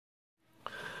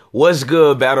What's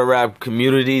good, battle rap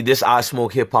community? This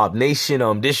Ismokehiphop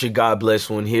Nation. This your God bless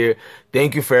one here.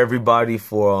 Thank you for everybody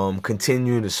for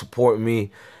continuing to support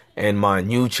me and my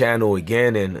new channel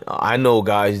again. And I know,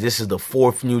 guys, this is the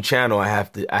 4th new channel I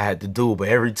had to do, but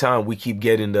every time we keep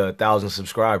getting to 1,000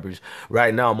 subscribers.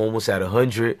 Right now I'm almost at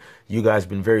 100. You guys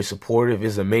been very supportive.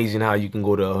 It's amazing how you can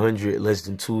go to 100 less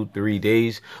than 2-3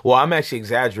 days. Well, I'm actually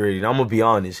exaggerating. I'm gonna be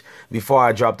honest. Before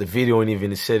I dropped the video and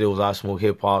even said it was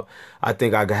Ismokehiphop, I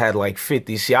think I had like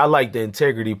 50. See, I like the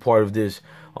integrity part of this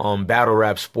battle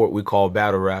rap sport we call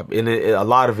battle rap, and a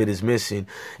lot of it is missing.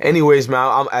 Anyways,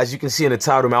 man, as you can see in the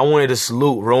title, man, I wanted to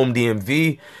salute Rome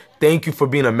DMV. Thank you for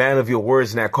being a man of your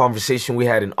words in that conversation we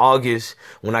had in August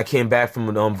when I came back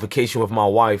from vacation with my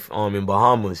wife in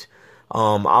Bahamas.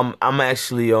 I'm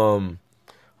actually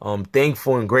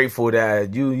thankful and grateful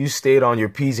that you stayed on your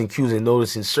P's and Q's and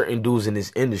noticing certain dudes in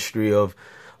this industry of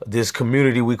this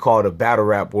community we call the battle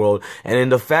rap world, and in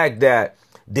the fact that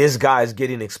this guy is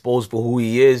getting exposed for who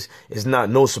he is not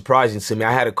no surprising to me.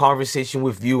 I had a conversation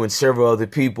with you and several other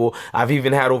people. I've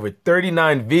even had over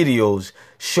 39 videos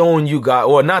showing you guys,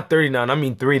 or not 39, I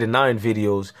mean 3 to 9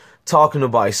 videos talking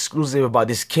about exclusive about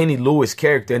this Kenny Lewis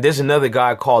character. And there's another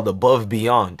guy called Above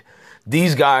Beyond.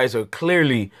 These guys are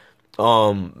clearly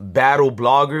battle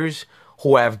bloggers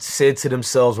who have said to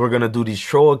themselves, we're going to do these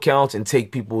troll accounts and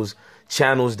take people's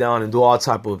channels down and do all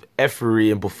type of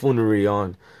effery and buffoonery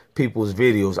on people's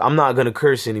videos. I'm not gonna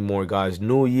curse anymore, guys.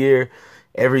 New year,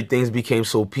 everything's became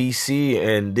so PC,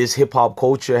 and this hip-hop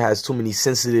culture has too many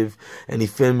sensitive and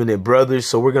effeminate brothers,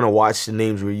 so we're gonna watch the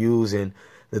names we use and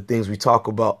the things we talk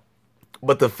about.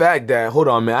 But the fact that, hold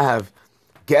on, man, I have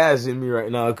gas in me right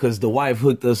now because the wife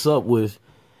hooked us up with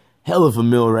hell of a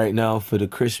meal right now for the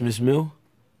Christmas meal.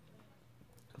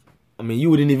 I mean, you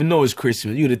wouldn't even know it's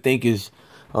Christmas. You would think it's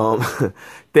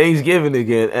Thanksgiving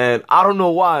again. And I don't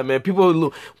know why, man.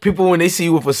 People when they see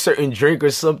you with a certain drink or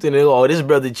something, they go, oh, this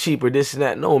brother cheap or this and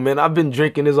that. No, man, I've been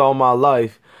drinking this all my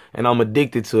life and I'm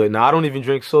addicted to it. Now, I don't even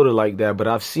drink soda like that, but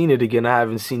I've seen it again. I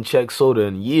haven't seen Czech soda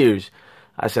in years.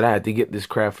 I said I had to get this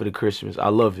crap for the Christmas. I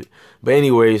love it. But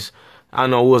anyways, I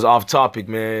know it was off topic,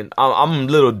 man. I'm a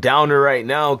little downer right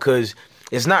now because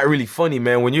it's not really funny,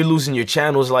 man. When you're losing your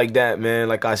channels like that, man,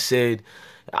 like I said,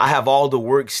 I have all the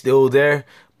work still there,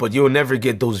 but you'll never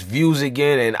get those views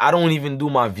again. And I don't even do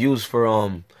my views for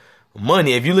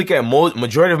money. If you look at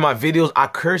majority of my videos, I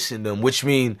curse in them, which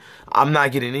means I'm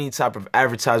not getting any type of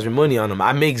advertisement money on them.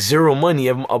 I make zero money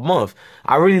a month.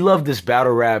 I really love this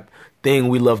battle rap thing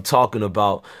we love talking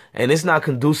about, and it's not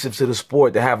conducive to the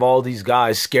sport to have all these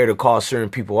guys scared to call certain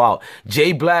people out.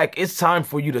 Jay Black, it's time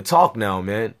for you to talk now,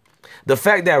 man. The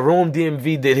fact that Rome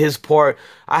DMV did his part,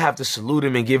 I have to salute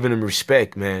him and give him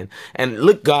respect, man. And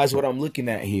look, guys, what I'm looking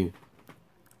at here.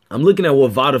 I'm looking at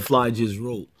what VADA Fly just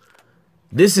wrote.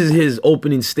 This is his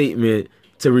opening statement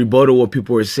to rebuttal what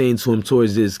people are saying to him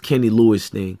towards this Kenny Lewis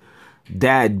thing.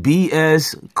 That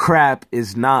BS crap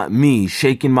is not me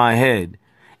shaking my head.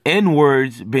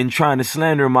 N-words been trying to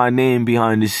slander my name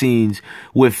behind the scenes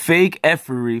with fake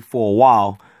effery for a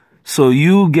while. So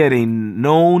you get a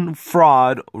known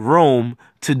fraud, Rome,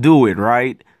 to do it,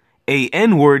 right? A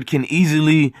N-word can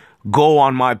easily go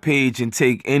on my page and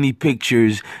take any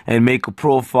pictures and make a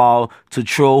profile to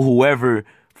troll whoever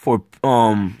for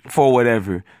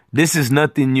whatever. This is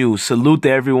nothing new. Salute to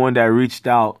everyone that reached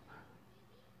out.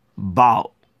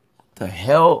 Bow. The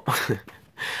hell?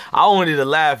 I wanted to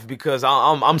laugh because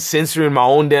I'm censoring my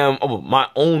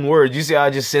own words. You see how I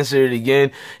just censored it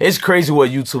again? It's crazy what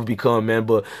YouTube become, man.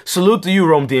 But salute to you,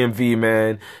 Rome DMV,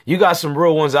 man. You got some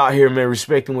real ones out here, man,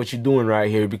 respecting what you're doing right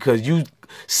here, because you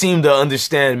seem to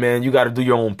understand, man, you got to do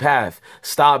your own path.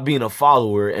 Stop being a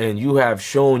follower, and you have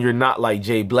shown you're not like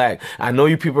Jay Black. I know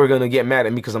you people are going to get mad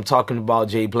at me because I'm talking about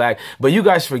Jay Black, but you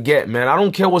guys forget, man, I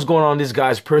don't care what's going on in this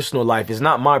guy's personal life. It's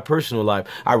not my personal life.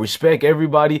 I respect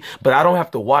everybody, but I don't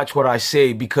have to watch what I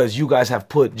say because you guys have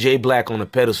put Jay Black on a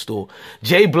pedestal.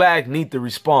 Jay Black need to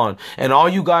respond, and all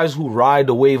you guys who ride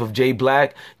the wave of Jay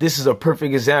Black, this is a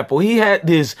perfect example. He had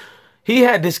this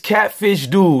catfish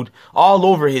dude all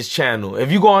over his channel.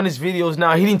 If you go on his videos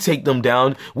now, he didn't take them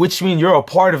down, which means you're a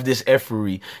part of this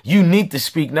effery. You need to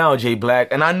speak now, Jay Black.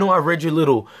 And I know I read your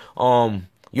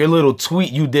little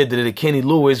tweet you did to the Kenny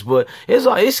Lewis, but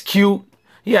it's cute.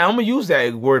 Yeah, I'm gonna use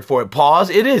that word for it.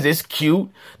 Pause. It's cute.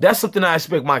 That's something I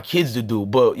expect my kids to do.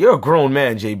 But you're a grown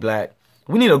man, Jay Black.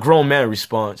 We need a grown man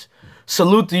response.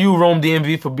 Salute to you, Rome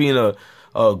DMV, for being a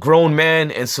grown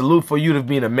man, and salute for you to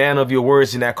being a man of your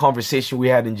words in that conversation we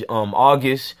had in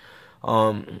August.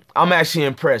 I'm actually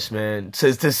impressed, man,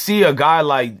 to see a guy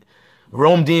like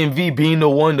Rome DMV being the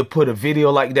one to put a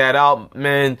video like that out,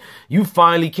 man, you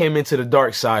finally came into the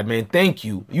dark side, man. Thank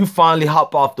you. You finally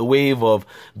hop off the wave of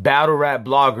battle rap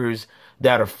bloggers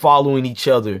that are following each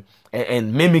other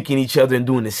and mimicking each other and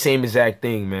doing the same exact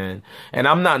thing, man. And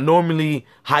I'm not normally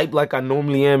hyped like I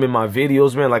normally am in my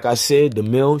videos, man. Like I said, the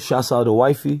mill, shouts out to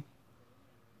wifey.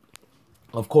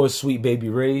 Of course, Sweet Baby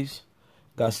Ray's.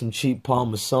 Got some cheap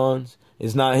Parmesans.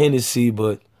 It's not Hennessy,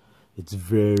 but it's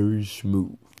very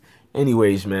smooth.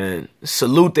 Anyways, man,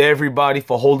 salute to everybody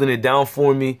for holding it down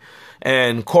for me.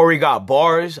 And Corey got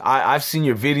bars. I've seen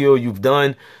your video you've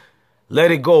done.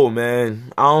 Let it go,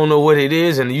 man. I don't know what it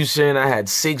is. And you saying I had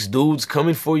 6 dudes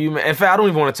coming for you, man. In fact, I don't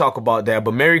even want to talk about that.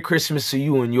 But Merry Christmas to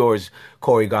you and yours,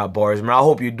 Corey got bars, man. I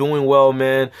hope you're doing well,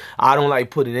 man. I don't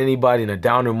like putting anybody in a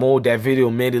downer mode. That video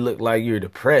made it look like you're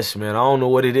depressed, man. I don't know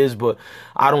what it is, but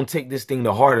I don't take this thing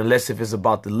to heart unless if it's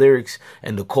about the lyrics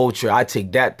and the culture. I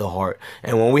take that to heart.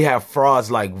 And when we have frauds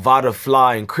like VADA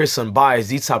Fly and Chris Unbiased,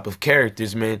 these type of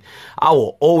characters, man, I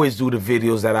will always do the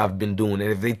videos that I've been doing.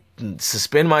 And if they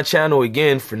suspend my channel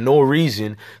again for no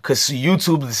reason, because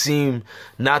YouTube seem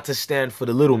not to stand for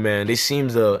the little man, they seem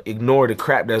to ignore the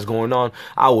crap that's going on,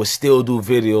 I will still do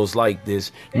videos like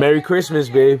this. Merry Christmas,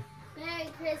 babe. Merry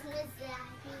Christmas, Daddy.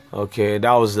 Okay,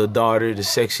 that was the daughter, the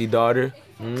sexy daughter.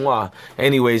 Mwah.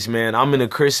 Anyways, man, I'm in a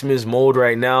Christmas mode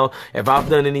right now. If I've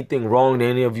done anything wrong to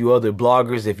any of you other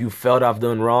bloggers, if you felt I've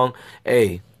done wrong,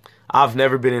 hey, I've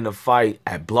never been in a fight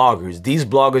at bloggers. These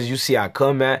bloggers you see I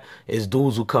come at is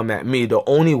dudes who come at me. The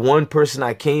only one person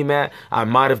I came at, I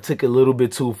might have took a little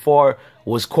bit too far,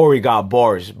 was Corey got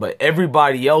bars. But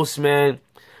everybody else, man,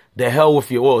 the hell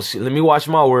with you. Well, let me watch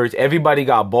my words. Everybody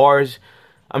got bars.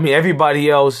 I mean, everybody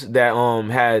else that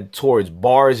had towards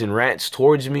bars and rants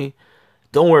towards me,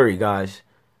 don't worry, guys.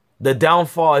 The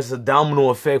downfall is a domino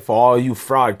effect for all you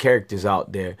fraud characters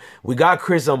out there. We got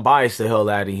Chris Unbiased the hell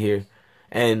out of here.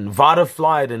 And VADA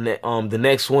Fly, the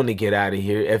next one to get out of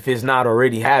here, if it's not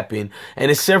already happened. And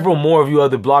there's several more of you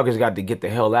other bloggers got to get the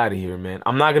hell out of here, man.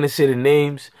 I'm not going to say the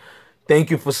names.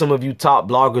 Thank you for some of you top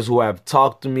bloggers who have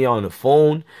talked to me on the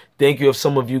phone. Thank you for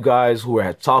some of you guys who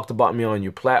have talked about me on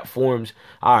your platforms.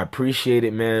 I appreciate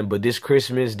it, man. But this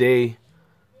Christmas Day,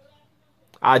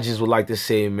 I just would like to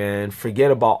say, man,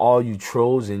 forget about all you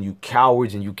trolls and you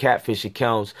cowards and you catfish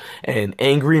accounts and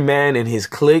Angry Man and his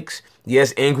cliques.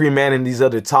 Yes, Angry Man and these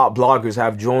other top bloggers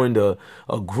have joined a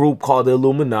group called the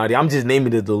Illuminati. I'm just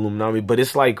naming it the Illuminati, but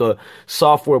it's like a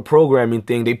software programming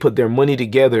thing. They put their money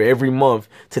together every month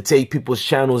to take people's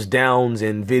channels down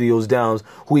and videos down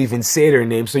who even say their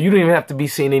name. So you don't even have to be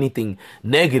saying anything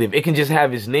negative. It can just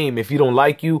have his name. If you don't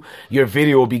like you, your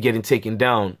video will be getting taken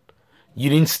down. You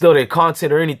didn't steal their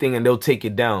content or anything and they'll take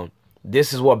it down.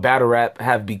 This is what battle rap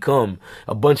have become.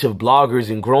 A bunch of bloggers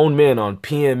and grown men on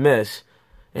PMS.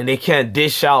 And they can't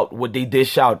dish out what they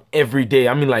dish out every day.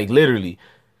 I mean, like, literally.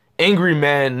 Angry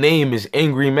Man name is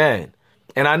Angry Man.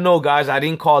 And I know, guys, I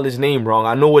didn't call his name wrong.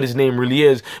 I know what his name really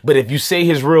is. But if you say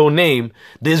his real name,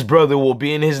 this brother will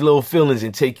be in his little feelings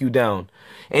and take you down.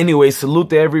 Anyway,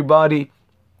 salute to everybody.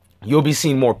 You'll be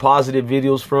seeing more positive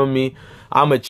videos from me. I'm a